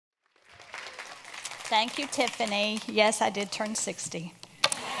Thank you, Tiffany. Yes, I did turn 60.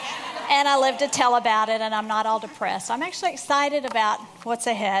 And I live to tell about it, and I'm not all depressed. I'm actually excited about what's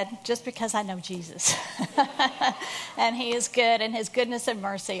ahead just because I know Jesus. And he is good, and his goodness and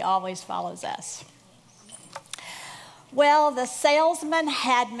mercy always follows us. Well, the salesman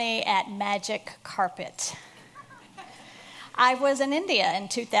had me at Magic Carpet. I was in India in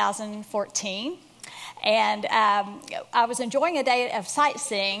 2014. And I was enjoying a day of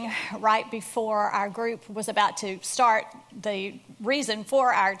sightseeing right before our group was about to start the reason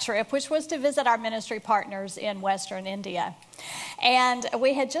for our trip, which was to visit our ministry partners in Western India. And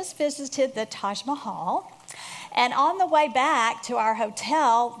we had just visited the Taj Mahal. And on the way back to our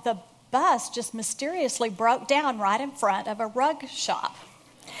hotel, the bus just mysteriously broke down right in front of a rug shop.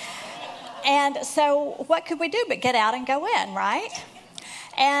 And so what could we do but get out and go in, right?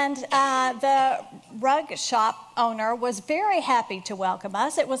 And the rug shop owner was very happy to welcome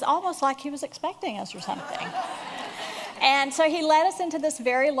us. It was almost like he was expecting us or something. And so he led us into this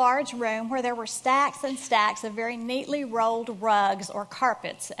very large room where there were stacks and stacks of very neatly rolled rugs, or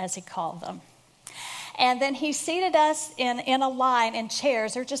carpets, as he called them. And then he seated us in a line in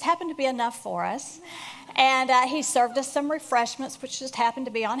chairs. There just happened to be enough for us. And he served us some refreshments, which just happened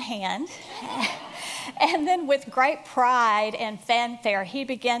to be on hand. And then with great pride and fanfare, he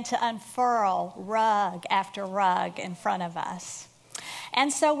began to unfurl rug after rug in front of us.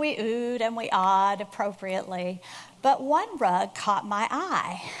 And so we oohed and we awed appropriately. But one rug caught my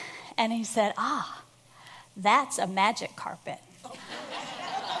eye. And he said, that's a magic carpet.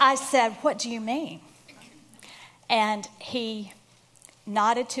 I said, what do you mean? And he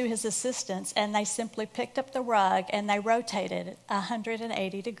nodded to his assistants, and they simply picked up the rug and they rotated it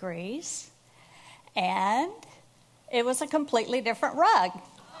 180 degrees. And it was a completely different rug.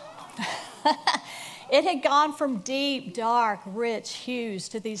 It had gone from deep, dark, rich hues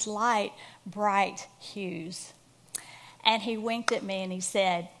to these light, bright hues. And he winked at me and he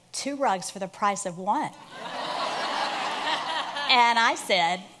said, 2 rugs for the price of 1. And I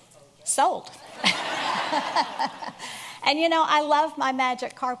said, sold. And you know, I love my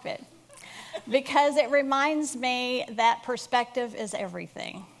magic carpet because it reminds me that perspective is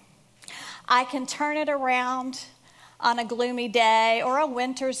everything. I can turn it around on a gloomy day or a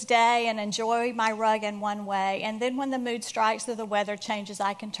winter's day and enjoy my rug in one way. And then when the mood strikes or the weather changes,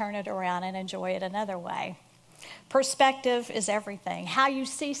 I can turn it around and enjoy it another way. Perspective is everything. How you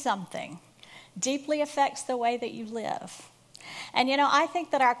see something deeply affects the way that you live. And you know, I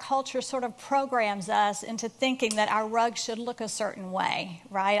think that our culture sort of programs us into thinking that our rug should look a certain way,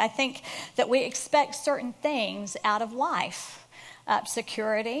 right? I think that we expect certain things out of life.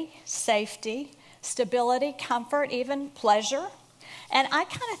 Security, safety, stability, comfort, even pleasure. And I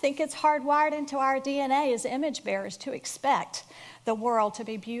kind of think it's hardwired into our DNA as image bearers to expect the world to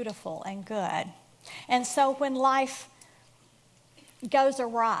be beautiful and good. And so when life goes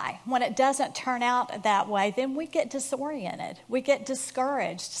awry, when it doesn't turn out that way, then we get disoriented. We get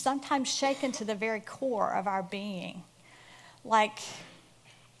discouraged, sometimes shaken to the very core of our being. Like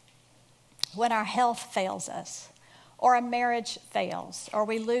when our health fails us, or a marriage fails, or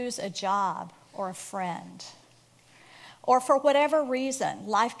we lose a job or a friend. Or for whatever reason,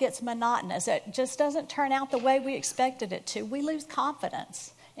 life gets monotonous. It just doesn't turn out the way we expected it to. We lose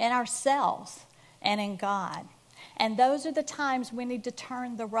confidence in ourselves and in God. And those are the times we need to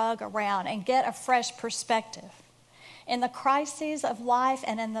turn the rug around and get a fresh perspective. In the crises of life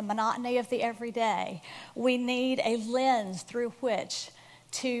and in the monotony of the everyday, we need a lens through which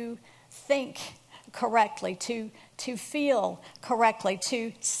to think correctly, to feel correctly,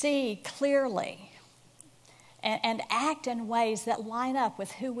 to see clearly, and act in ways that line up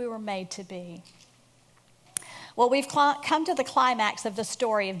with who we were made to be. Well, we've come to the climax of the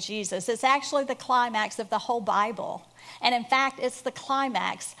story of Jesus. It's actually the climax of the whole Bible. And in fact, it's the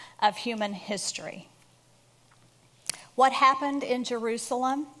climax of human history. What happened in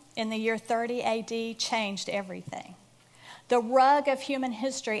Jerusalem in the year 30 AD changed everything. The rug of human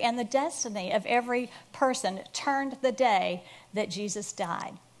history and the destiny of every person turned the day that Jesus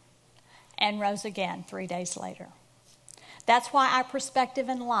died and rose again 3 days later. That's why our perspective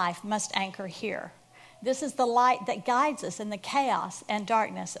in life must anchor here. This is the light that guides us in the chaos and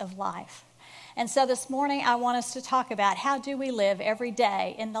darkness of life. And so this morning I want us to talk about how do we live every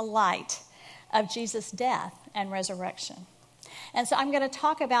day in the light of Jesus' death and resurrection. And so I'm going to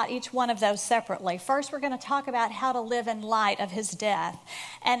talk about each one of those separately. First, we're going to talk about how to live in light of his death.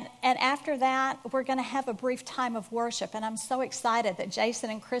 And after that, we're going to have a brief time of worship. And I'm so excited that Jason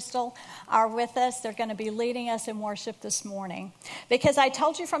and Crystal are with us. They're going to be leading us in worship this morning. Because I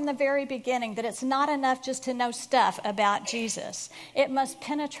told you from the very beginning that it's not enough just to know stuff about Jesus. It must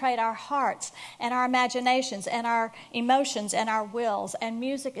penetrate our hearts and our imaginations and our emotions and our wills. And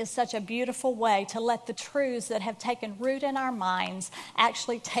music is such a beautiful way to let the truths that have taken root in our minds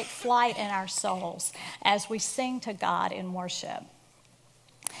actually take flight in our souls as we sing to God in worship.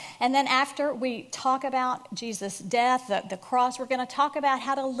 And then after we talk about Jesus' death, the cross, we're going to talk about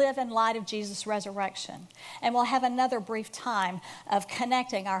how to live in light of Jesus' resurrection. And we'll have another brief time of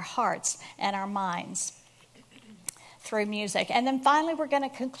connecting our hearts and our minds through music. And then finally, we're going to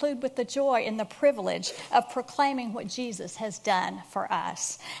conclude with the joy and the privilege of proclaiming what Jesus has done for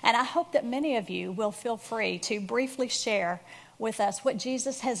us. And I hope that many of you will feel free to briefly share with us what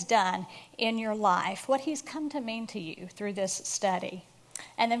Jesus has done in your life, what he's come to mean to you through this study.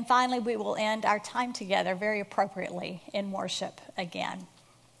 And then finally, we will end our time together very appropriately in worship again.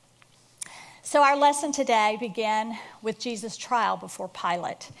 So our lesson today began with Jesus' trial before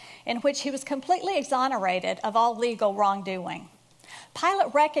Pilate, in which he was completely exonerated of all legal wrongdoing.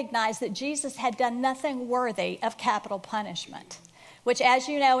 Pilate recognized that Jesus had done nothing worthy of capital punishment, which, as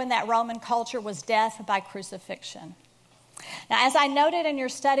you know, in that Roman culture was death by crucifixion. Now, as I noted in your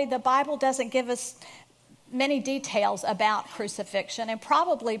study, the Bible doesn't give us many details about crucifixion, and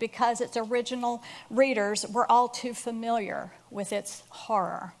probably because its original readers were all too familiar with its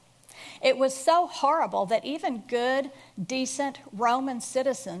horror. It was so horrible that even good, decent Roman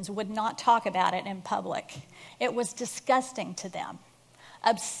citizens would not talk about it in public. It was disgusting to them.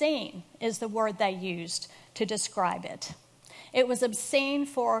 Obscene is the word they used to describe it. It was obscene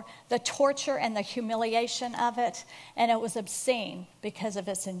for the torture and the humiliation of it, and it was obscene because of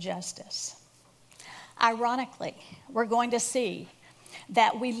its injustice. Ironically, we're going to see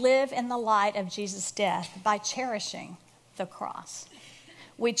that we live in the light of Jesus' death by cherishing the cross.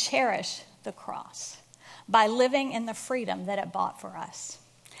 We cherish the cross by living in the freedom that it bought for us.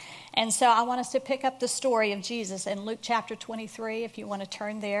 And so I want us to pick up the story of Jesus in Luke chapter 23, if you want to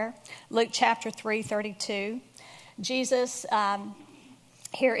turn there. Luke chapter 3:32. Jesus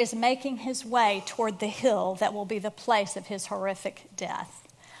here is making his way toward the hill that will be the place of his horrific death.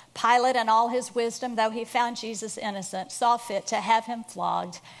 Pilate, in all his wisdom, though he found Jesus innocent, saw fit to have him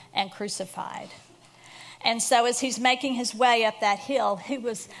flogged and crucified. And so as he's making his way up that hill, he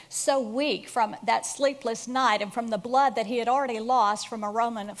was so weak from that sleepless night and from the blood that he had already lost from a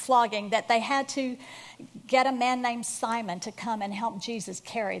Roman flogging that they had to get a man named Simon to come and help Jesus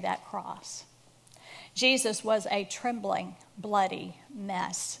carry that cross. Jesus was a trembling, bloody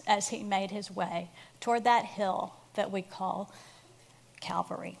mess as he made his way toward that hill that we call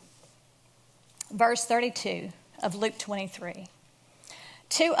Calvary. Verse 32 of Luke 23.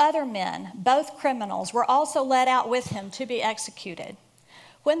 2 other men, both criminals, were also led out with him to be executed.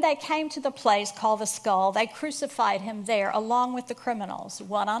 When they came to the place called the Skull, they crucified him there along with the criminals,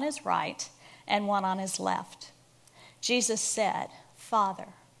 one on his right and one on his left. Jesus said, "Father,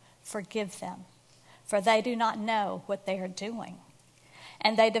 forgive them, for they do not know what they are doing."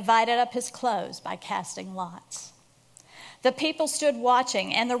 And they divided up his clothes by casting lots. The people stood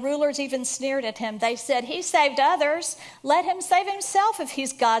watching, and the rulers even sneered at him. They said, "He saved others. Let him save himself if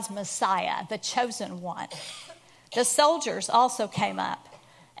he's God's Messiah, the chosen one." The soldiers also came up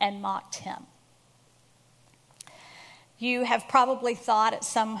and mocked him. You have probably thought at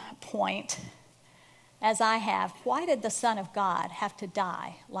some point, as I have, why did the Son of God have to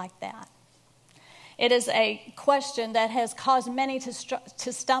die like that? It is a question that has caused many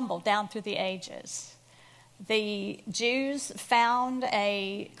to stumble down through the ages. The Jews found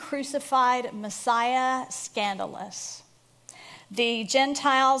a crucified Messiah scandalous. The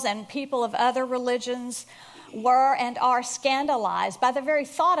Gentiles and people of other religions were and are scandalized by the very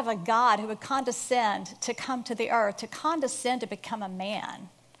thought of a God who would condescend to come to the earth, to condescend to become a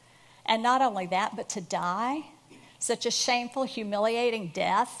man. And not only that, but to die such a shameful, humiliating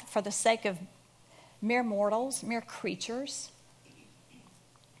death for the sake of mere mortals, mere creatures.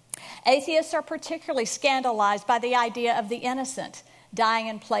 Atheists are particularly scandalized by the idea of the innocent dying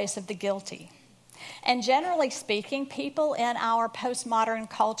in place of the guilty. And generally speaking, people in our postmodern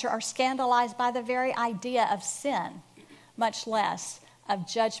culture are scandalized by the very idea of sin, much less of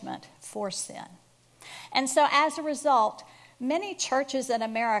judgment for sin. And so as a result, many churches in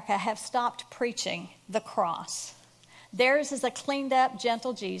America have stopped preaching the cross. Theirs is a cleaned up,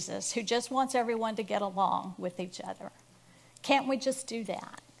 gentle Jesus who just wants everyone to get along with each other. Can't we just do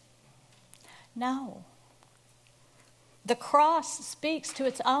that? No. The cross speaks to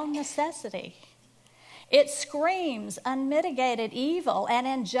its own necessity. It screams unmitigated evil and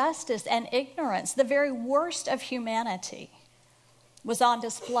injustice and ignorance. The very worst of humanity was on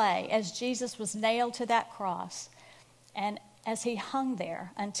display as Jesus was nailed to that cross and as he hung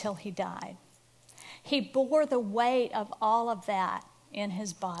there until he died. He bore the weight of all of that in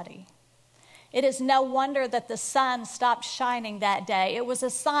his body. It is no wonder that the sun stopped shining that day. It was a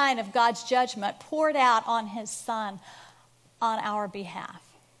sign of God's judgment poured out on his Son on our behalf,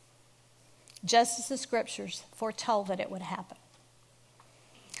 just as the scriptures foretold that it would happen.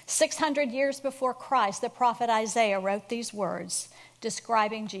 600 years before Christ, the prophet Isaiah wrote these words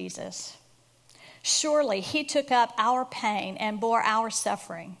describing Jesus. Surely he took up our pain and bore our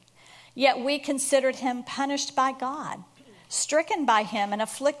suffering, yet we considered him punished by God, stricken by him and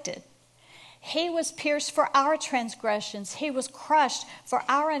afflicted. He was pierced for our transgressions. He was crushed for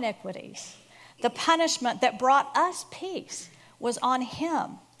our iniquities. The punishment that brought us peace was on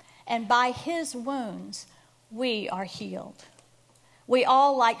him, and by his wounds we are healed. We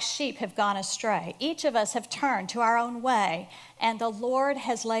all, like sheep, have gone astray. Each of us have turned to our own way, and the Lord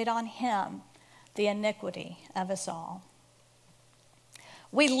has laid on him the iniquity of us all.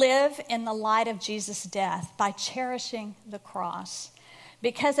 We live in the light of Jesus' death by cherishing the cross,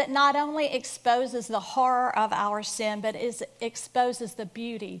 because it not only exposes the horror of our sin, but it exposes the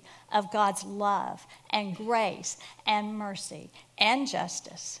beauty of God's love and grace and mercy and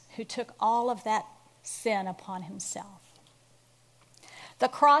justice, who took all of that sin upon himself. The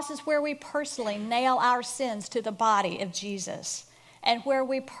cross is where we personally nail our sins to the body of Jesus, and where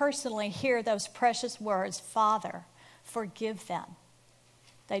we personally hear those precious words, Father, forgive them.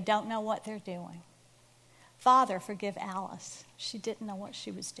 They don't know what they're doing. Father, forgive Alice. She didn't know what she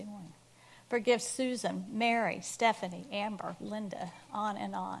was doing. Forgive Susan, Mary, Stephanie, Amber, Linda, on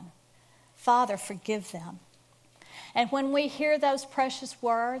and on. Father, forgive them. And when we hear those precious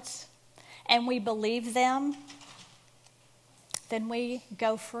words and we believe them, then we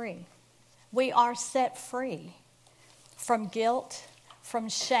go free. We are set free from guilt, from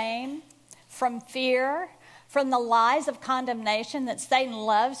shame, from fear, from the lies of condemnation that Satan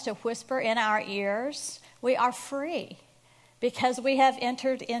loves to whisper in our ears. We are free because we have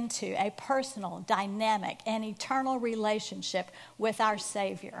entered into a personal, dynamic, and eternal relationship with our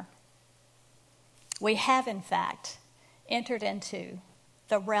Savior. We have, in fact, entered into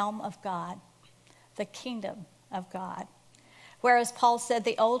the realm of God, the kingdom of God. Whereas Paul said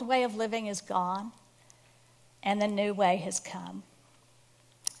the old way of living is gone and the new way has come.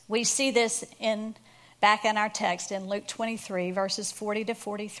 We see this back in our text in Luke 23, verses 40 to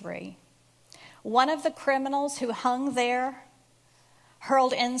 43. One of the criminals who hung there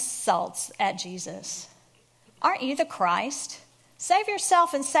hurled insults at Jesus. Aren't you the Christ? Save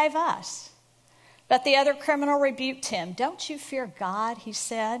yourself and save us. But the other criminal rebuked him. Don't you fear God, he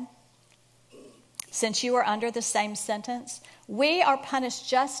said, since you are under the same sentence? We are punished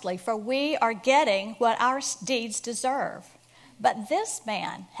justly, for we are getting what our deeds deserve. But this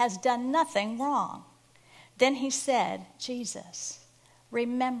man has done nothing wrong. Then he said, Jesus,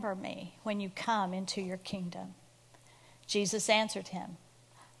 remember me when you come into your kingdom. Jesus answered him,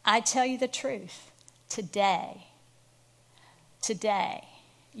 I tell you the truth, today,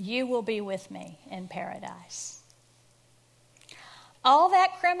 you will be with me in paradise. All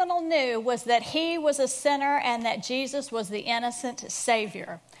that criminal knew was that he was a sinner and that Jesus was the innocent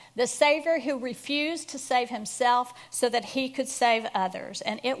Savior, the Savior who refused to save himself so that he could save others,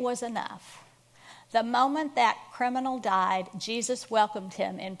 and it was enough. The moment that criminal died, Jesus welcomed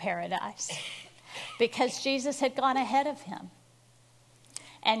him in paradise because Jesus had gone ahead of him.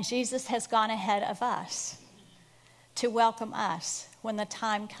 And Jesus has gone ahead of us to welcome us when the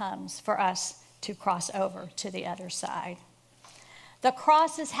time comes for us to cross over to the other side. The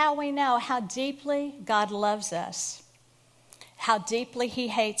cross is how we know how deeply God loves us, how deeply he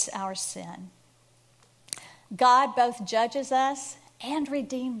hates our sin. God both judges us and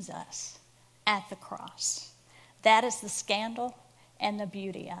redeems us at the cross. That is the scandal and the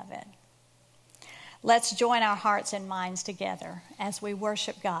beauty of it. Let's join our hearts and minds together as we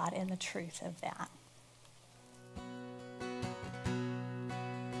worship God in the truth of that.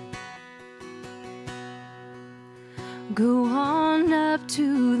 Go on up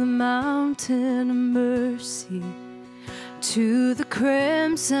to the mountain of mercy, to the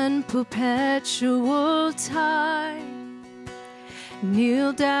crimson perpetual tide.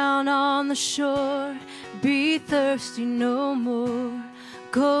 Kneel down on the shore, be thirsty no more.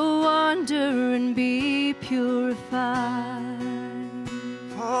 Go wander and be purified.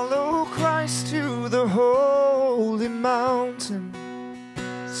 Follow Christ to the holy mountain,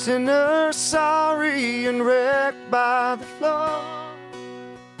 sinner sorry and wrecked by the flood.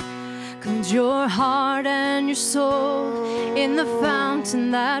 Cleanse your heart and your soul in the fountain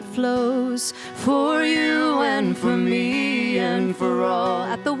that flows for you and for me and for all.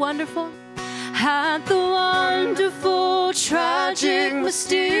 At the wonderful, tragic,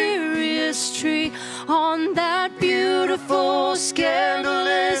 mysterious tree, on that beautiful,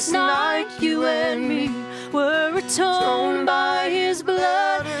 scandalous night, you and me were atoned by his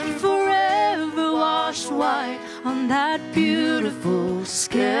blood and forever washed white on that beautiful,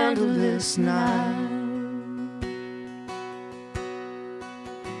 scandalous night.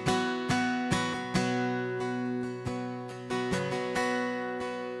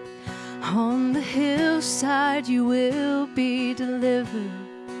 On the hillside you will be delivered,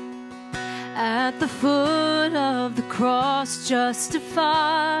 at the foot of the cross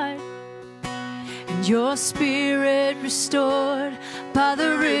justified, and your spirit restored by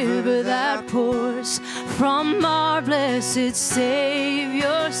the river that pours from our blessed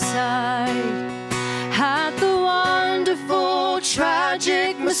Savior's side. At the wonderful,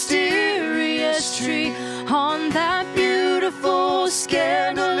 tragic, mysterious tree, on that beautiful,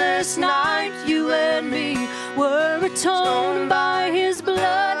 scandalous night, you and me were atoned by his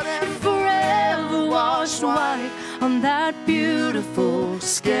blood and forever washed white on that beautiful,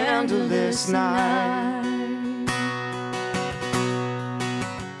 scandalous night.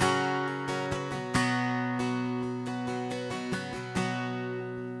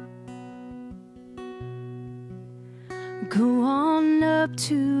 Go on up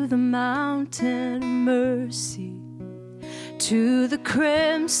to the mountain of mercy, to the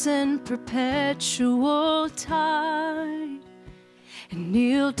crimson perpetual tide, and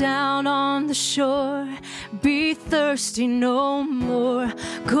kneel down on the shore. Be thirsty no more.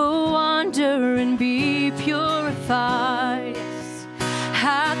 Go under and be purified.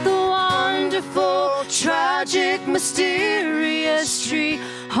 At the wonderful, tragic, mysterious tree,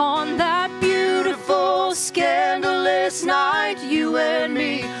 on that beautiful, scandalous night, you and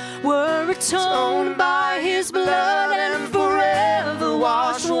me were atoned by his blood and forever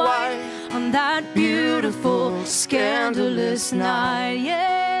washed white on that beautiful, scandalous night.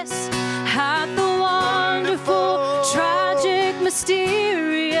 Yes, at the wonderful, tragic,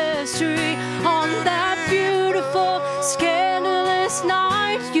 mysterious tree, on that beautiful, scandalous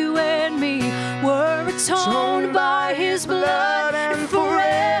night, you and me were atoned by his blood and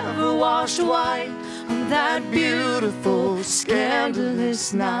forever washed white on that beautiful,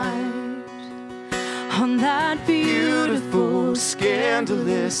 scandalous night. On that beautiful,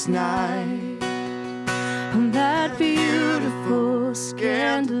 scandalous night. On that beautiful,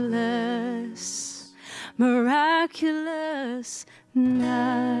 scandalous, miraculous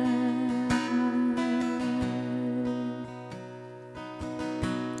night.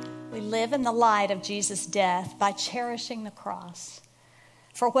 We live in the light of Jesus' death by cherishing the cross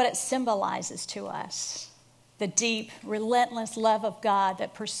for what it symbolizes to us. The deep, relentless love of God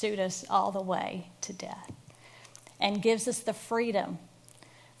that pursued us all the way to death and gives us the freedom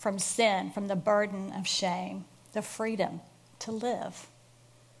from sin, from the burden of shame, the freedom to live.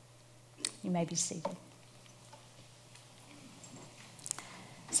 You may be seated.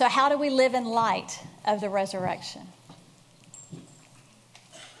 So how do we live in light of the resurrection?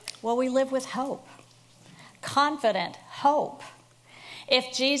 Well, we live with hope, confident hope.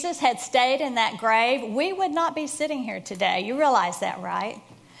 If Jesus had stayed in that grave, we would not be sitting here today. You realize that, right?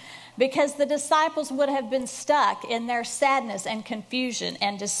 Because the disciples would have been stuck in their sadness and confusion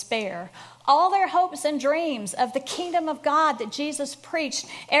and despair. All their hopes and dreams of the kingdom of God that Jesus preached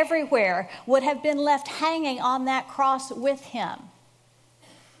everywhere would have been left hanging on that cross with him.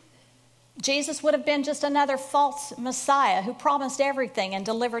 Jesus would have been just another false Messiah who promised everything and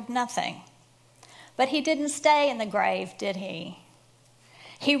delivered nothing. But he didn't stay in the grave, did he?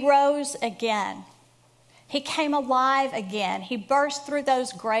 He rose again. He came alive again. He burst through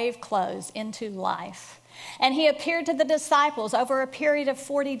those grave clothes into life. And he appeared to the disciples over a period of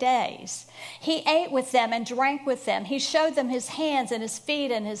 40 days. He ate with them and drank with them. He showed them his hands and his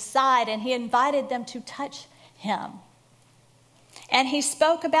feet and his side, and he invited them to touch him. And he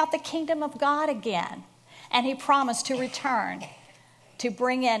spoke about the kingdom of God again, and he promised to return to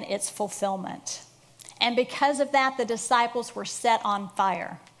bring in its fulfillment. And because of that, the disciples were set on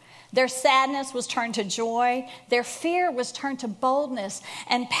fire. Their sadness was turned to joy. Their fear was turned to boldness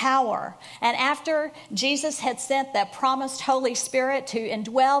and power. And after Jesus had sent that promised Holy Spirit to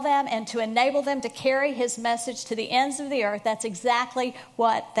indwell them and to enable them to carry his message to the ends of the earth, that's exactly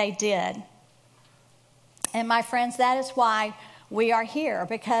what they did. And my friends, that is why we are here,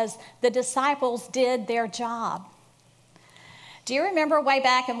 because the disciples did their job. Do Do you remember way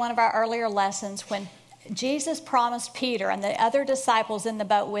back in one of our earlier lessons when Jesus promised Peter and the other disciples in the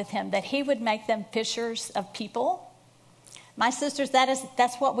boat with him that he would make them fishers of people? My sisters,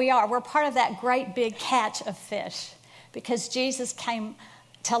 that's what we are. We're part of that great big catch of fish because Jesus came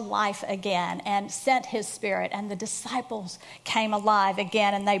to life again and sent his Spirit, and the disciples came alive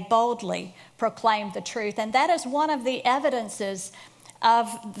again, and they boldly proclaimed the truth. And that is one of the evidences of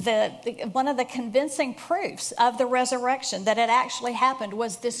one of the convincing proofs of the resurrection, that it actually happened,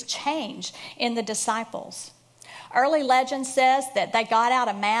 was this change in the disciples. Early legend says that they got out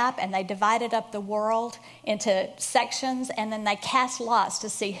a map and they divided up the world into sections, and then they cast lots to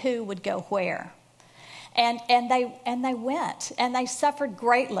see who would go where. And they went, and they suffered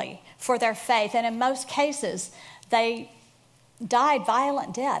greatly for their faith, and in most cases they died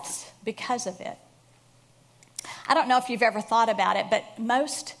violent deaths because of it. I don't know if you've ever thought about it, but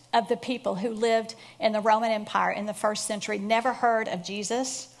most of the people who lived in the Roman Empire in the first century never heard of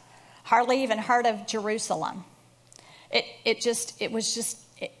Jesus, hardly even heard of Jerusalem. It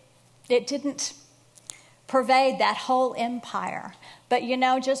didn't pervade that whole empire. But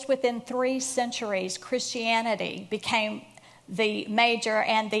just within 3 centuries, Christianity became the major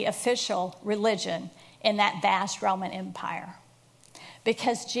and the official religion in that vast Roman Empire.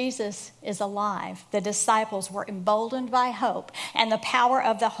 Because Jesus is alive, the disciples were emboldened by hope and the power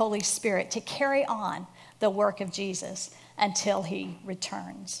of the Holy Spirit to carry on the work of Jesus until he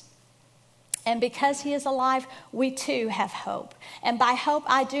returns. And because he is alive, we too have hope. And by hope,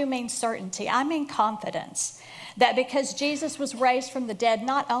 I do mean certainty. I mean confidence that because Jesus was raised from the dead,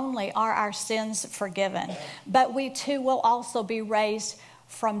 not only are our sins forgiven, but we too will also be raised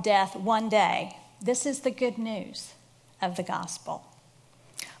from death one day. This is the good news of the gospel.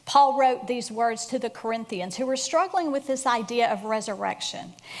 Paul wrote these words to the Corinthians who were struggling with this idea of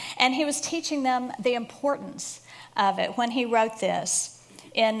resurrection. And he was teaching them the importance of it when he wrote this.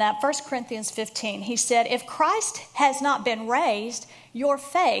 In 1 Corinthians 15, he said, "If Christ has not been raised, your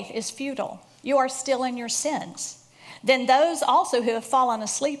faith is futile. You are still in your sins. Then those also who have fallen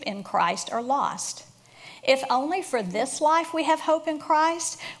asleep in Christ are lost. If only for this life we have hope in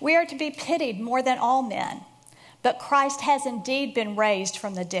Christ, we are to be pitied more than all men. But Christ has indeed been raised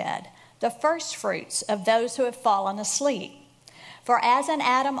from the dead, the first fruits of those who have fallen asleep. For as in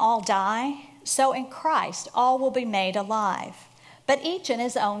Adam all die, so in Christ all will be made alive, but each in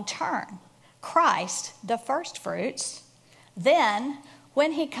his own turn. Christ, the first fruits, then,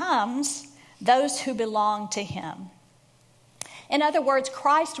 when he comes, those who belong to him." In other words,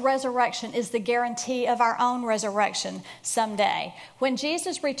 Christ's resurrection is the guarantee of our own resurrection someday. When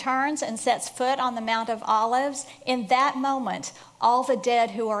Jesus returns and sets foot on the Mount of Olives, in that moment, all the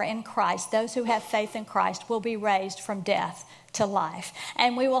dead who are in Christ, those who have faith in Christ, will be raised from death to life.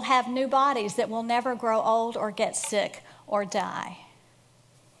 And we will have new bodies that will never grow old or get sick or die.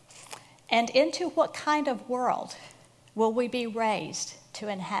 And into what kind of world will we be raised to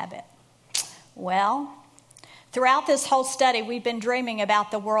inhabit? Well, throughout this whole study, we've been dreaming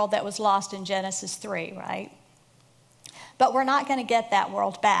about the world that was lost in Genesis 3, right? But we're not going to get that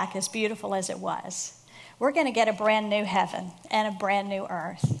world back, as beautiful as it was. We're going to get a brand new heaven and a brand new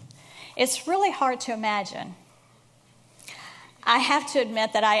earth. It's really hard to imagine. I have to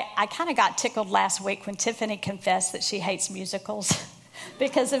admit that I kind of got tickled last week when Tiffany confessed that she hates musicals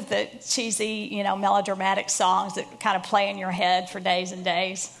because of the cheesy, melodramatic songs that kind of play in your head for days and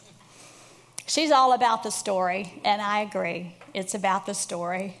days. She's all about the story, and I agree. It's about the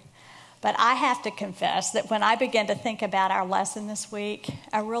story. But I have to confess that when I began to think about our lesson this week,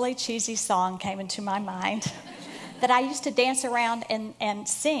 a really cheesy song came into my mind that I used to dance around and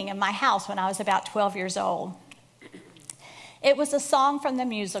sing in my house when I was about 12 years old. It was a song from the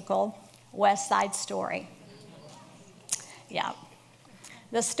musical West Side Story. Yeah.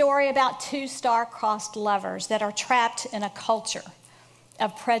 The story about 2 star-crossed lovers that are trapped in a culture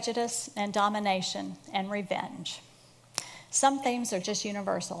of prejudice and domination and revenge. Some themes are just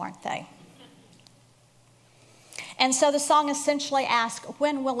universal, aren't they? And so the song essentially asks,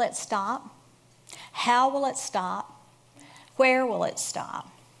 when will it stop? How will it stop? Where will it stop?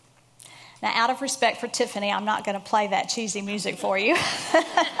 Now, out of respect for Tiffany, I'm not going to play that cheesy music for you,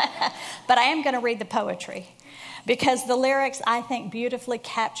 but I am going to read the poetry. Because the lyrics, I think, beautifully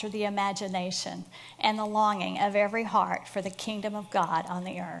capture the imagination and the longing of every heart for the kingdom of God on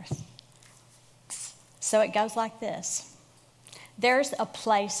the earth. So it goes like this. There's a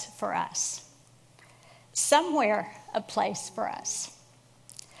place for us. Somewhere a place for us.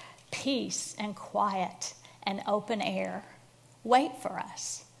 Peace and quiet and open air wait for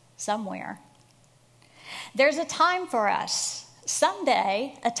us somewhere. There's a time for us.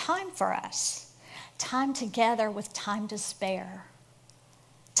 Someday, a time for us. time together with time to spare,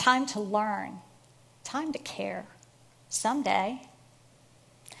 time to learn, time to care. Someday,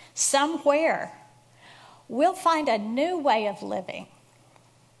 somewhere, we'll find a new way of living.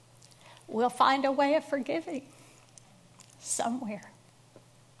 We'll find a way of forgiving somewhere.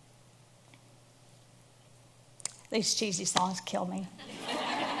 These cheesy songs kill me.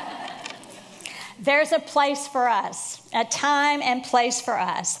 There's a place for us, a time and place for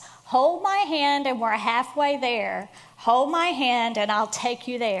us. Hold my hand and we're halfway there. Hold my hand and I'll take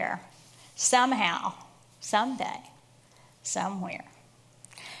you there. Somehow, someday, somewhere.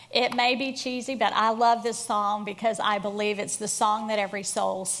 It may be cheesy, but I love this song because I believe it's the song that every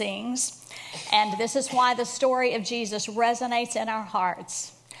soul sings. And this is why the story of Jesus resonates in our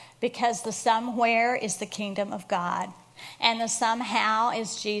hearts, because the somewhere is the kingdom of God. And the somehow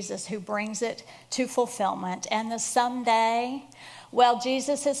is Jesus who brings it to fulfillment. And the someday, well,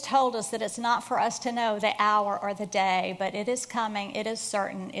 Jesus has told us that it's not for us to know the hour or the day, but it is coming, it is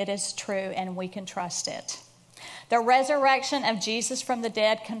certain, it is true, and we can trust it. The resurrection of Jesus from the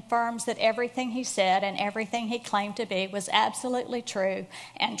dead confirms that everything he said and everything he claimed to be was absolutely true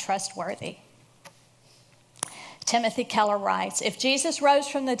and trustworthy. Timothy Keller writes, if Jesus rose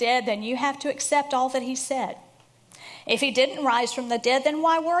from the dead, then you have to accept all that he said. If he didn't rise from the dead, then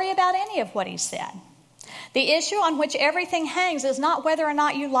why worry about any of what he said? The issue on which everything hangs is not whether or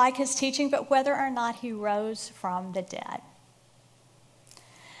not you like his teaching, but whether or not he rose from the dead.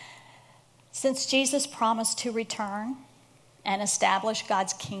 Since Jesus promised to return and establish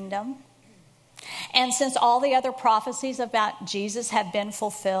God's kingdom, and since all the other prophecies about Jesus have been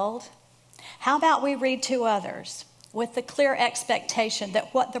fulfilled, how about we read to others with the clear expectation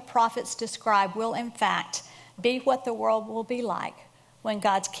that what the prophets describe will in fact be what the world will be like when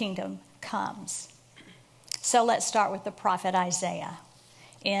God's kingdom comes. So let's start with the prophet Isaiah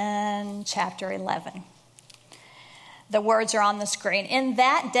in chapter 11. The words are on the screen. In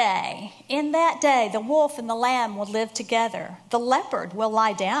that day, the wolf and the lamb will live together. The leopard will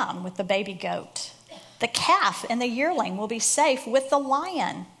lie down with the baby goat. The calf and the yearling will be safe with the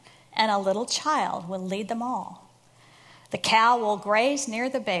lion, and a little child will lead them all. The cow will graze near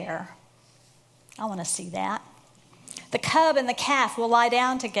the bear. I want to see that. The cub and the calf will lie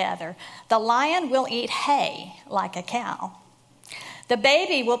down together. The lion will eat hay like a cow. The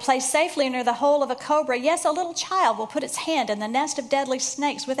baby will play safely near the hole of a cobra. Yes, a little child will put its hand in the nest of deadly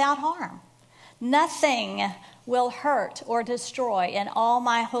snakes without harm. Nothing will hurt or destroy in all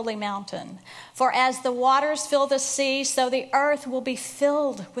my holy mountain. For as the waters fill the sea, so the earth will be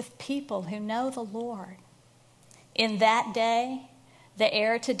filled with people who know the Lord. In that day, the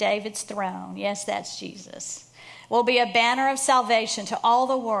heir to David's throne, yes, that's Jesus, will be a banner of salvation to all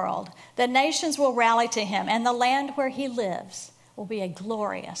the world. The nations will rally to him, and the land where he lives will be a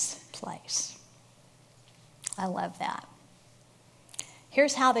glorious place. I love that.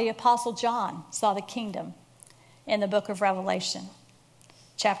 Here's how the Apostle John saw the kingdom in the book of Revelation,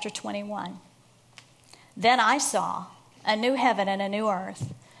 chapter 21. Then I saw a new heaven and a new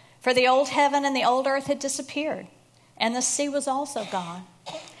earth, for the old heaven and the old earth had disappeared, and the sea was also gone.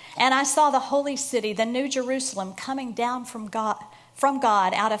 And I saw the holy city, the new Jerusalem, coming down from God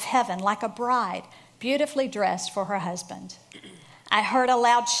out of heaven like a bride, beautifully dressed for her husband. I heard a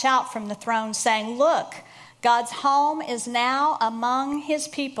loud shout from the throne saying, "Look, God's home is now among his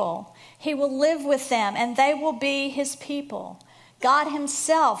people. He will live with them, and they will be his people. God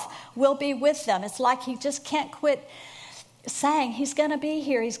himself will be with them." It's like he just can't quit saying he's going to be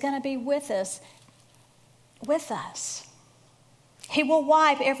here. He's going to be with us. He will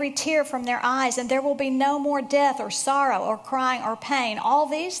wipe every tear from their eyes, and there will be no more death or sorrow or crying or pain. All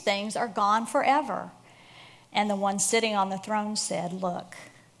these things are gone forever. And the one sitting on the throne said, "Look,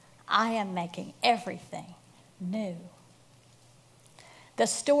 I am making everything new." The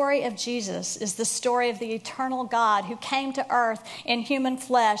story of Jesus is the story of the eternal God who came to earth in human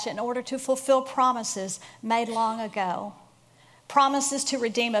flesh in order to fulfill promises made long ago. Promises to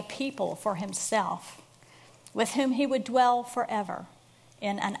redeem a people for himself, with whom he would dwell forever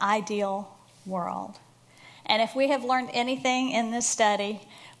in an ideal world. And if we have learned anything in this study,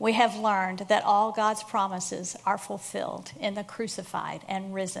 we have learned that all God's promises are fulfilled in the crucified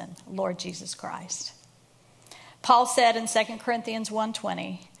and risen Lord Jesus Christ. Paul said in 2 Corinthians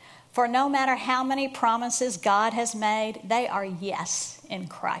 1:20, "For no matter how many promises God has made, they are yes in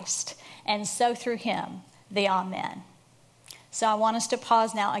Christ, and so through him, the Amen." So I want us to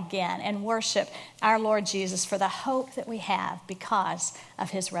pause now again and worship our Lord Jesus for the hope that we have because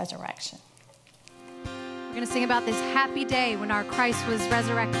of his resurrection. We're going to sing about this happy day when our Christ was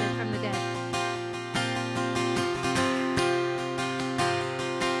resurrected from the dead.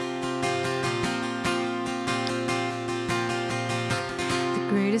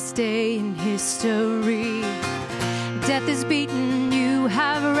 greatest day in history. Death is beaten, you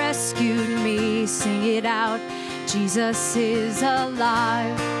have rescued me. Sing it out, Jesus is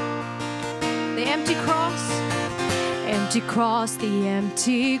alive. The empty cross, the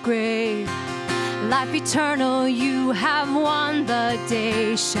empty grave. Life eternal, you have won the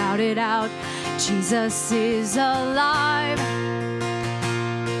day. Shout it out, Jesus is alive.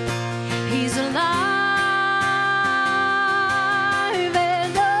 He's alive.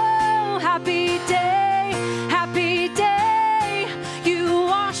 And oh, happy day, you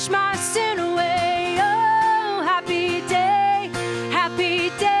wash my sin away. Oh, happy day,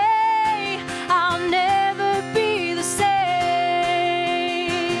 I'll never be the same.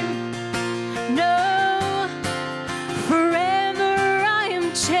 No, forever I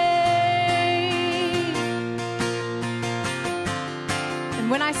am changed. And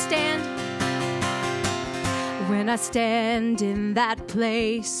when I stand in that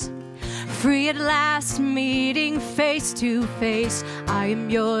place, free at last, meeting face to face, I am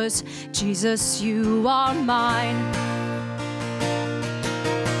yours, Jesus, you are mine.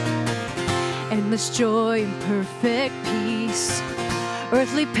 Endless joy and perfect peace,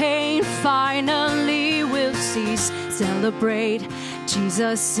 earthly pain finally will cease. Celebrate,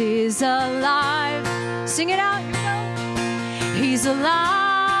 Jesus is alive. Sing it out, here we go. He's alive.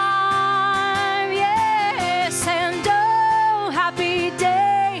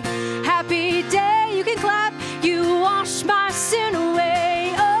 Happy day, you can clap, you wash my sin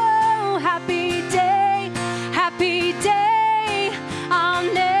away. Oh, happy day, I'll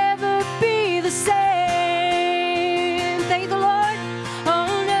never be the same. Thank the Lord.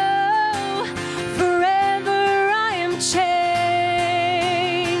 Oh no, forever I am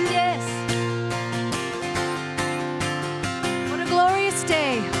changed. Yes. What a glorious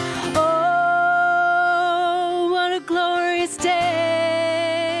day. Oh, what a glorious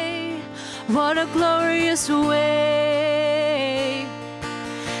day. What a glorious way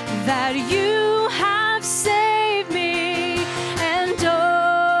that you have saved me. And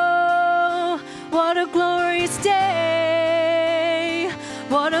oh, what a glorious day.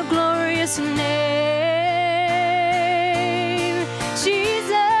 What a glorious name.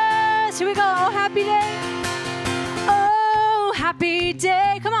 Jesus, here we go. Oh, happy day. Oh, happy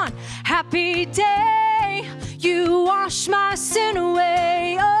day. Come on. Happy day. You wash my sin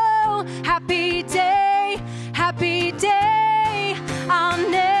away. Oh, happy day, I'll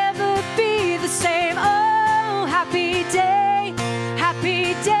never be the same. Oh, happy day,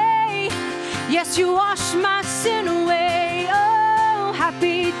 yes, you wash my sin away. Oh,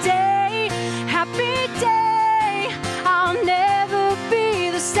 happy day, I'll never be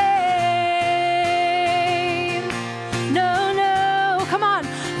the same. No, no, come on,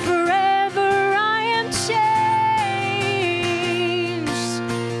 forever I am changed.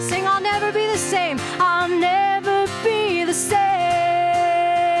 Sing, I'll never be the same. I'll never be the same.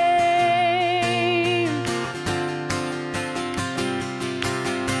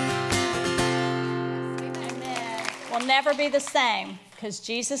 Amen. We'll never be the same because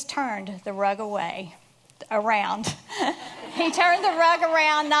Jesus turned the rug around. He turned the rug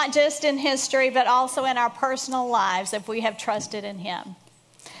around not just in history but also in our personal lives if we have trusted in him.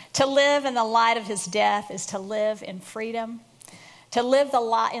 To live in the light of his death is to live in freedom. To live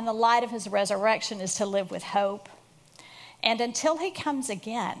in the light of his resurrection is to live with hope. And until he comes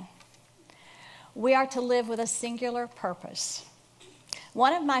again, we are to live with a singular purpose.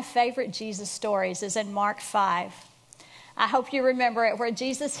 One of my favorite Jesus stories is in Mark 5. I hope you remember it, where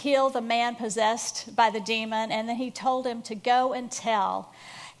Jesus healed the man possessed by the demon, and then he told him to go and tell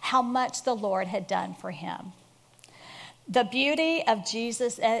how much the Lord had done for him. The beauty of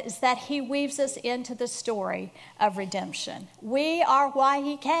Jesus is that he weaves us into the story of redemption. We are why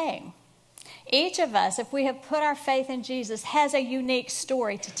he came. Each of us, if we have put our faith in Jesus, has a unique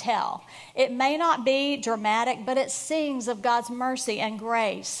story to tell. It may not be dramatic, but it sings of God's mercy and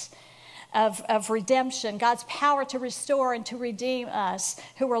grace, of redemption, God's power to restore and to redeem us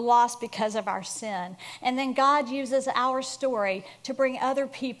who were lost because of our sin. And then God uses our story to bring other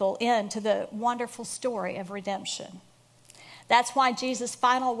people into the wonderful story of redemption. That's why Jesus'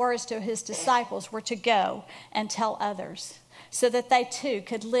 final words to his disciples were to go and tell others, so that they too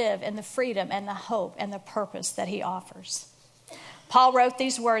could live in the freedom and the hope and the purpose that he offers. Paul wrote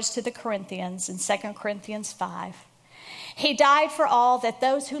these words to the Corinthians in 2 Corinthians 5. He died for all, that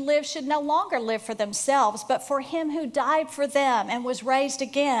those who live should no longer live for themselves, but for him who died for them and was raised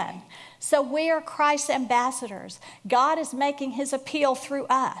again. So we are Christ's ambassadors. God is making his appeal through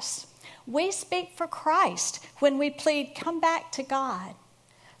us. We speak for Christ when we plead, come back to God.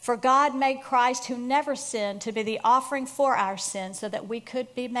 For God made Christ, who never sinned, to be the offering for our sins so that we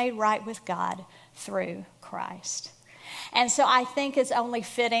could be made right with God through Christ. And so I think it's only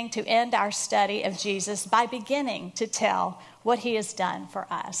fitting to end our study of Jesus by beginning to tell what he has done for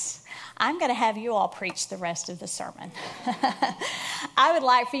us. I'm going to have you all preach the rest of the sermon. I would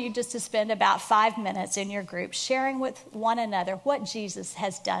like for you just to spend about 5 minutes in your group sharing with one another what Jesus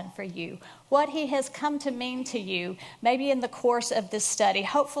has done for you, what he has come to mean to you, maybe in the course of this study.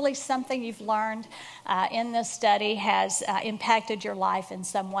 Hopefully something you've learned in this study has impacted your life in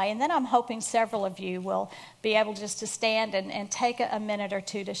some way. And then I'm hoping several of you will be able just to stand and take a minute or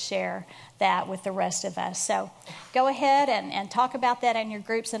two to share that with the rest of us. So go ahead and talk about that in your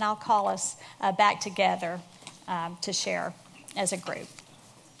groups, and I'll call us back together to share as a group.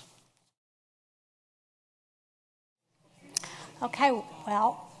 Okay,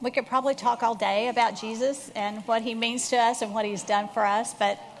 well, we could probably talk all day about Jesus and what he means to us and what he's done for us,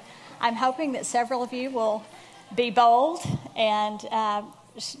 but I'm hoping that several of you will be bold and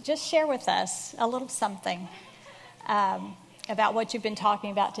just share with us a little something about what you've been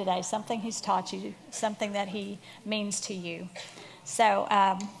talking about today, something he's taught you, something that he means to you. So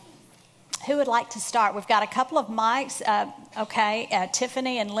who would like to start? We've got a couple of mics.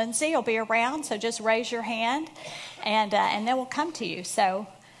 Tiffany and Lindsay will be around, so just raise your hand, and then we'll come to you. So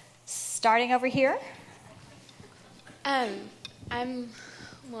starting over here. I'm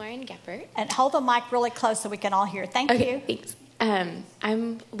Lauren Geppert. And hold the mic really close so we can all hear. Thank you. Thanks.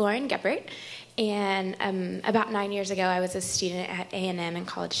 I'm Lauren Geppert, and about 9 years ago, I was a student at A&M in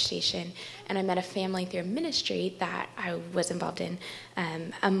College Station, and I met a family through a ministry that I was involved in,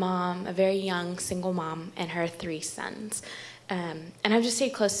 a mom, a very young single mom, and her 3 sons. And I've just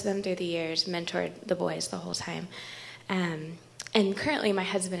stayed close to them through the years, mentored the boys the whole time. And currently, my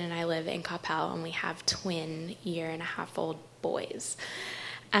husband and I live in Coppell, and we have twin 1.5-year-old boys.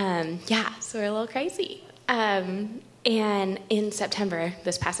 So we're a little crazy. And in September,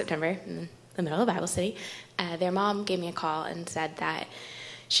 this past September, in the middle of Bible study, their mom gave me a call and said that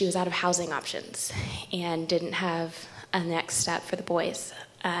she was out of housing options and didn't have a next step for the boys,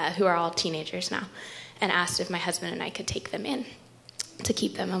 who are all teenagers now, and asked if my husband and I could take them in to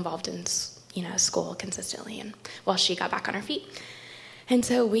keep them involved in, school consistently and while she got back on her feet. And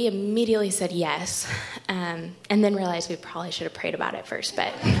so we immediately said yes, and then realized we probably should have prayed about it first,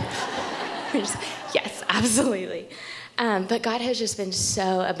 but yes, absolutely. But God has just been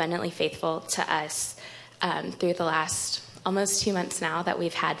so abundantly faithful to us through the last almost 2 months now that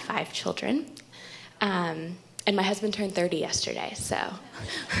we've had 5 children. And my husband turned 30 yesterday, so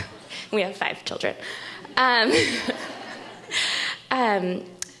we have 5 children.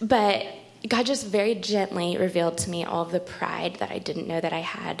 But God just very gently revealed to me all of the pride that I didn't know that I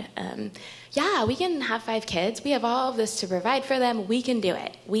had. We can have 5 kids. We have all of this to provide for them. We can do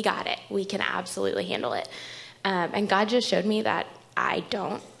it. We got it. We can absolutely handle it. And God just showed me that I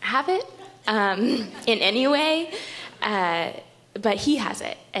don't have it in any way, but he has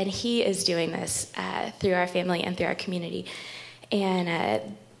it. And he is doing this through our family and through our community.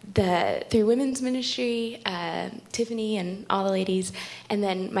 And through women's ministry, Tiffany and all the ladies, and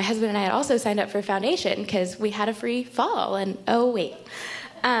then my husband and I had also signed up for Foundation because we had a free fall, and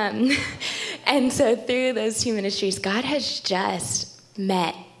and so through those 2 ministries, God has just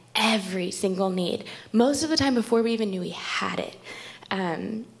met every single need. Most of the time before we even knew he had it.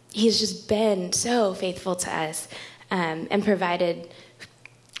 He's just been so faithful to us and provided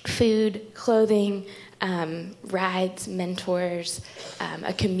food, clothing, rides, mentors,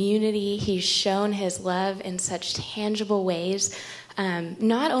 a community. He's shown his love in such tangible ways,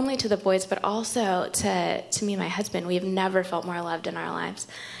 not only to the boys, but also to me and my husband. We've never felt more loved in our lives.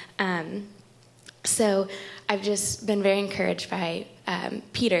 So I've just been very encouraged by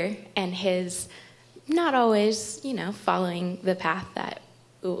Peter and his not always, following the path that,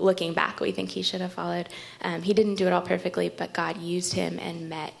 looking back, we think he should have followed. He didn't do it all perfectly, but God used him and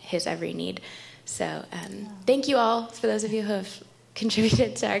met his every need. So thank you all, for those of you who have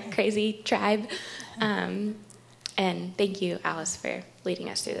contributed to our crazy tribe. And thank you, Alice, for leading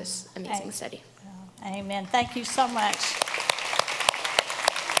us through this amazing study. Amen. Thank you so much.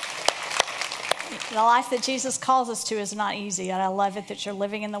 The life that Jesus calls us to is not easy, and I love it that you're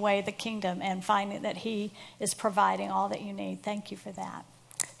living in the way of the kingdom and finding that he is providing all that you need. Thank you for that.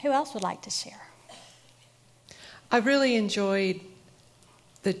 Who else would like to share? I really enjoyed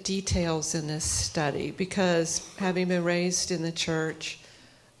the details in this study because having been raised in the church,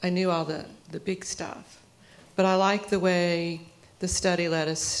 I knew all the big stuff. But I like the way the study led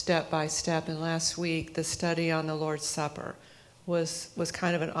us step by step. And last week, the study on the Lord's Supper was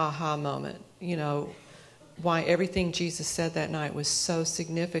kind of an aha moment. why everything Jesus said that night was so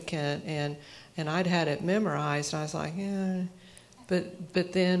significant, and I'd had it memorized, and I was like, yeah.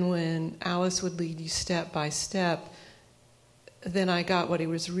 But then when Alice would lead you step by step, then I got what he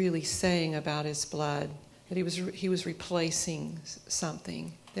was really saying about his blood, that he was replacing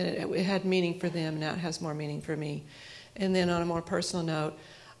something, that it had meaning for them, now it has more meaning for me. And then on a more personal note,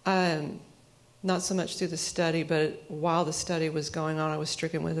 not so much through the study, but while the study was going on, I was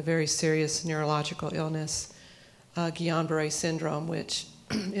stricken with a very serious neurological illness, Guillain-Barré syndrome, which,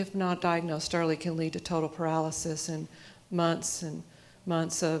 if not diagnosed early, can lead to total paralysis and months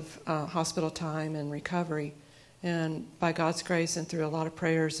of hospital time and recovery. And by God's grace and through a lot of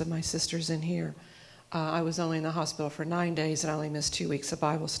prayers of my sisters in here, I was only in the hospital for 9 days, and I only missed 2 weeks of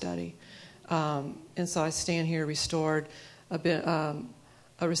Bible study. And so I stand here restored,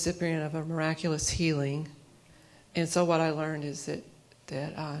 a recipient of a miraculous healing. And so what I learned is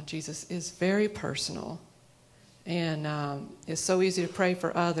that Jesus is very personal. And it's so easy to pray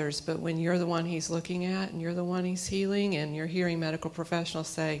for others, but when you're the one he's looking at and you're the one he's healing, and you're hearing medical professionals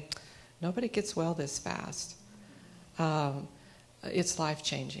say, nobody gets well this fast, it's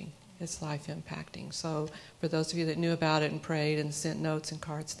life-changing. It's life-impacting. So for those of you that knew about it and prayed and sent notes and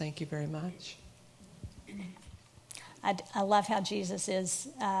cards, thank you very much. I love how Jesus is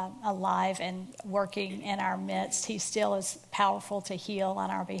alive and working in our midst. He still is powerful to heal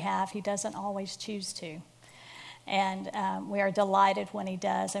on our behalf. He doesn't always choose to. And we are delighted when he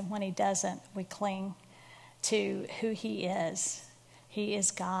does, and when he doesn't, we cling to who he is. He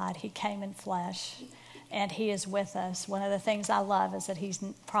is God. He came in flesh, and he is with us. One of the things I love is that he's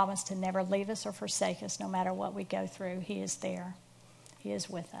promised to never leave us or forsake us no matter what we go through. He is there. He is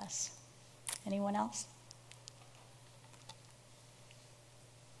with us. Anyone else?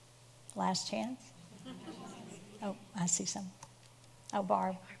 Last chance? Oh, I see some. Oh,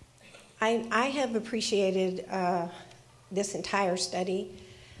 Barb. I have appreciated this entire study.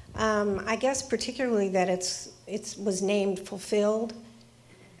 I guess particularly that it was named Fulfilled.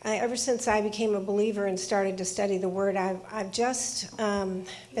 Ever since I became a believer and started to study the Word, I've just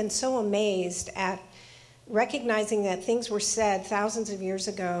been so amazed at recognizing that things were said thousands of years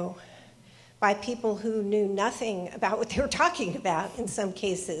ago by people who knew nothing about what they were talking about in some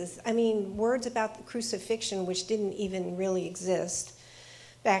cases. I mean, words about the crucifixion, which didn't even really exist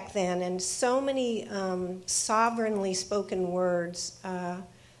back then, and so many sovereignly spoken words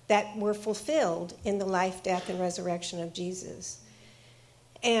that were fulfilled in the life, death, and resurrection of Jesus.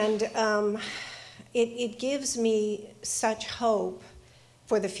 And it gives me such hope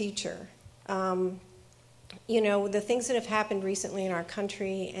for the future. The things that have happened recently in our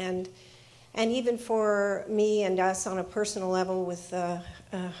country, and even for me and us on a personal level with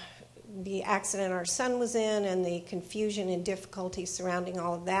the accident our son was in and the confusion and difficulty surrounding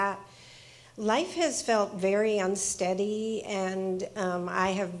all of that. Life has felt very unsteady, and I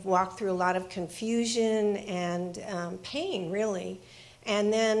have walked through a lot of confusion and pain, really.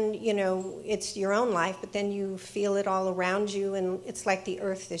 And then, it's your own life, but then you feel it all around you, and it's like the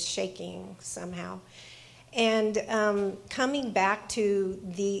earth is shaking somehow. And coming back to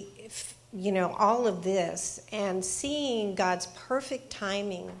all of this and seeing God's perfect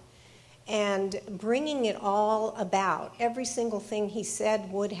timing and bringing it all about, every single thing he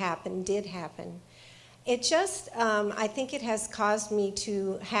said would happen, did happen. It just, I think it has caused me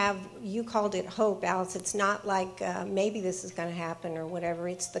to have, you called it hope, Alice. It's not like maybe this is going to happen or whatever.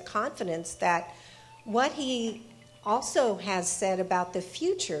 It's the confidence that what he also has said about the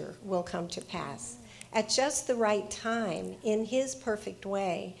future will come to pass at just the right time in his perfect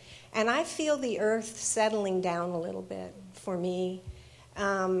way. And I feel the earth settling down a little bit for me.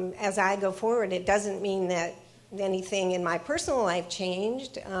 As I go forward, it doesn't mean that anything in my personal life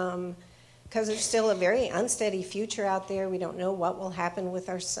changed, because there's still a very unsteady future out there. We don't know what will happen with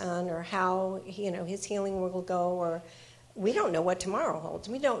our son or how his healing will go, or we don't know what tomorrow holds.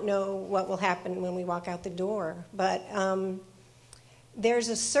 We don't know what will happen when we walk out the door. But there's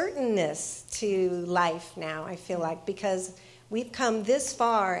a certainness to life now, I feel like, because we've come this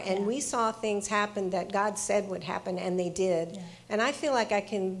far, and we saw things happen that God said would happen, and they did. Yeah. And I feel like I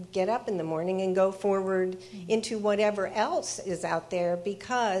can get up in the morning and go forward into whatever else is out there,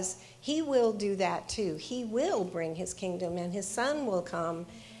 because he will do that too. He will bring his kingdom, and his son will come.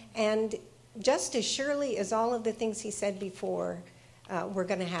 And just as surely as all of the things he said before were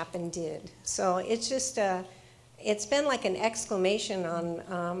going to happen did. So it's just it's been like an exclamation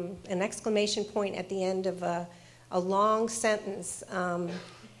on an exclamation point at the end of a long sentence,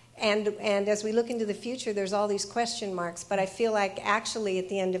 and as we look into the future, there's all these question marks, but I feel like actually at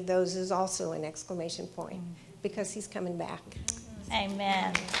the end of those is also an exclamation point, because he's coming back.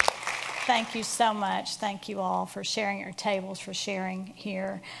 Amen. Thank you so much. Thank you all for sharing your tables, for sharing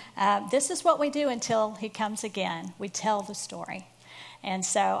here. This is what we do until he comes again. We tell the story. And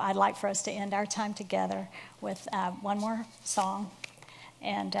so I'd like for us to end our time together with one more song.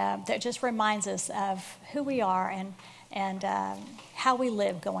 And that just reminds us of who we are and how we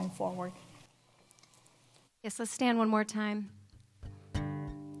live going forward. Yes, let's stand one more time.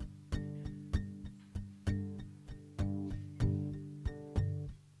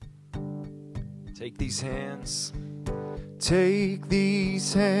 Take these hands. Take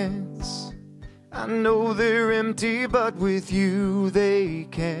these hands. I know they're empty, but with you they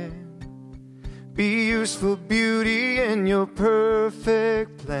can be used for beauty in your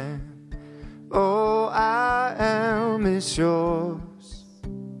perfect plan. All I am is yours.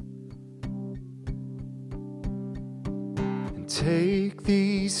 And take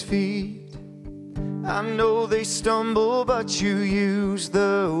these feet. I know they stumble, but you use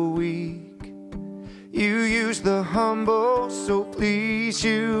the weak. You use the humble, so please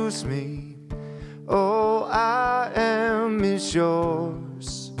use me. All I am is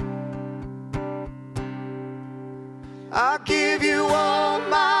yours. I give you all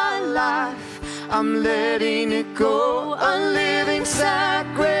my life. I'm letting it go, a living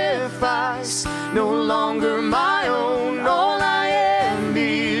sacrifice, no longer my own. All I am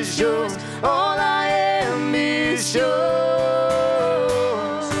is yours. All I am is yours.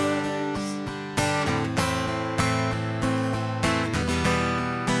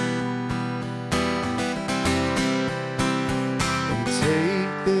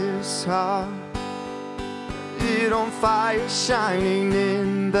 It on fire, shining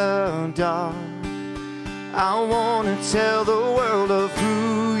in the dark. I want to tell the world of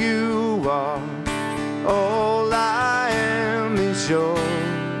who you are. All I am is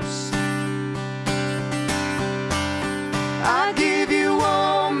yours. I give you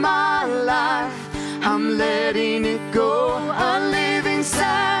all my life. I'm letting it go, a living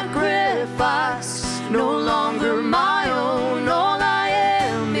sacrifice, no longer my own. All I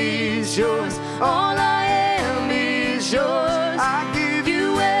am is yours. All I am is yours. I give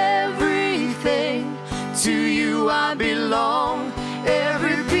you everything. To you I belong.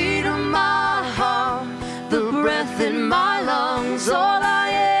 Every beat of my heart, the breath in my lungs. All I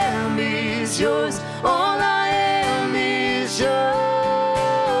am is yours. All I am is yours.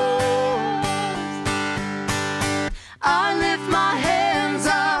 I lift my hands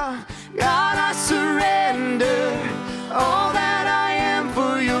up, God, I surrender all that I am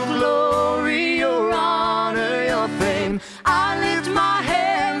for your glory, your honor, your fame. I lift my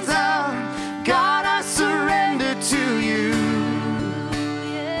hands up, God, I surrender to you.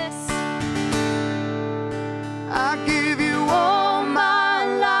 Yes. I give you all my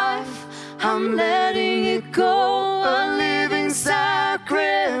life. I'm letting it go, a living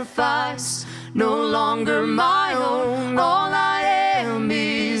sacrifice, no longer my own. All I am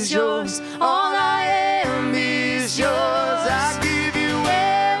is yours. All I am is yours. I give you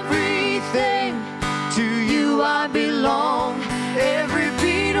everything. To you I belong. Every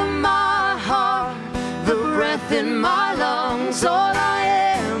beat of my heart, the breath in my lungs. All I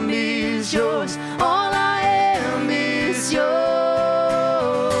am is yours. All I am is yours.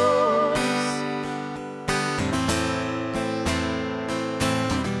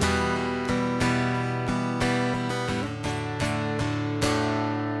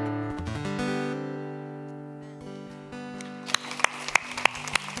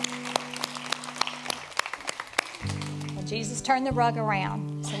 Jesus turned the rug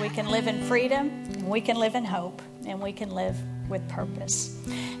around so we can live in freedom, and we can live in hope, and we can live with purpose.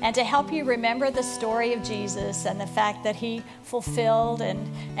 And to help you remember the story of Jesus and the fact that he fulfilled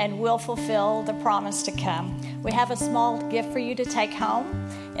and will fulfill the promise to come, we have a small gift for you to take home.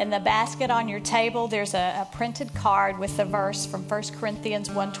 In the basket on your table, there's a printed card with the verse from 1 Corinthians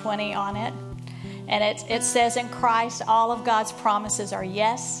 1:20 on it. And it says, in Christ, all of God's promises are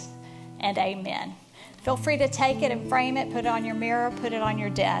yes and amen. Feel free to take it and frame it, put it on your mirror, put it on your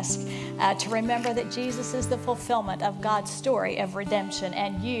desk, to remember that Jesus is the fulfillment of God's story of redemption,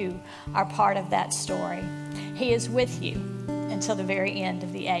 and you are part of that story. He is with you until the very end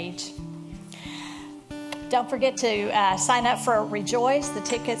of the age. Don't forget to sign up for Rejoice. The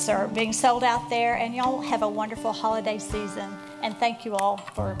tickets are being sold out there, and y'all have a wonderful holiday season. And thank you all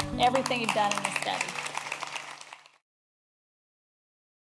for everything you've done in this study.